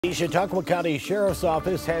The Chautauqua County Sheriff's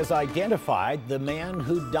Office has identified the man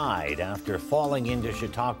who died after falling into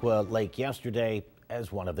Chautauqua Lake yesterday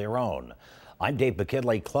as one of their own. I'm Dave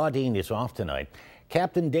McKinley. Claudine is off tonight.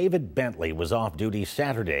 Captain David Bentley was off duty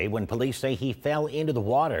Saturday when police say he fell into the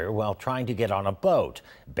water while trying to get on a boat.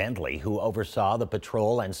 Bentley, who oversaw the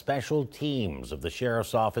patrol and special teams of the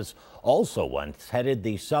Sheriff's Office, also once headed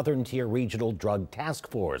the Southern Tier Regional Drug Task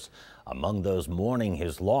Force. Among those mourning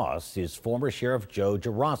his loss is former Sheriff Joe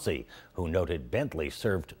Gerasi, who noted Bentley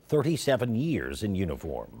served 37 years in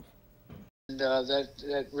uniform. And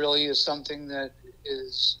that really is something that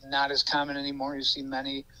is not as common anymore. You see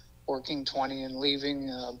many working 20 and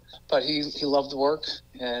leaving, but he loved the work,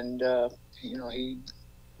 and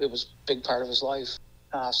it was a big part of his life.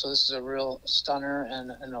 So this is a real stunner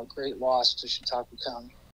and a great loss to Chautauqua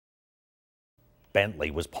County.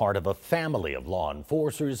 Bentley was part of a family of law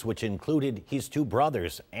enforcers, which included his two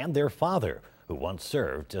brothers and their father, who once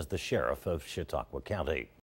served as the sheriff of Chautauqua County.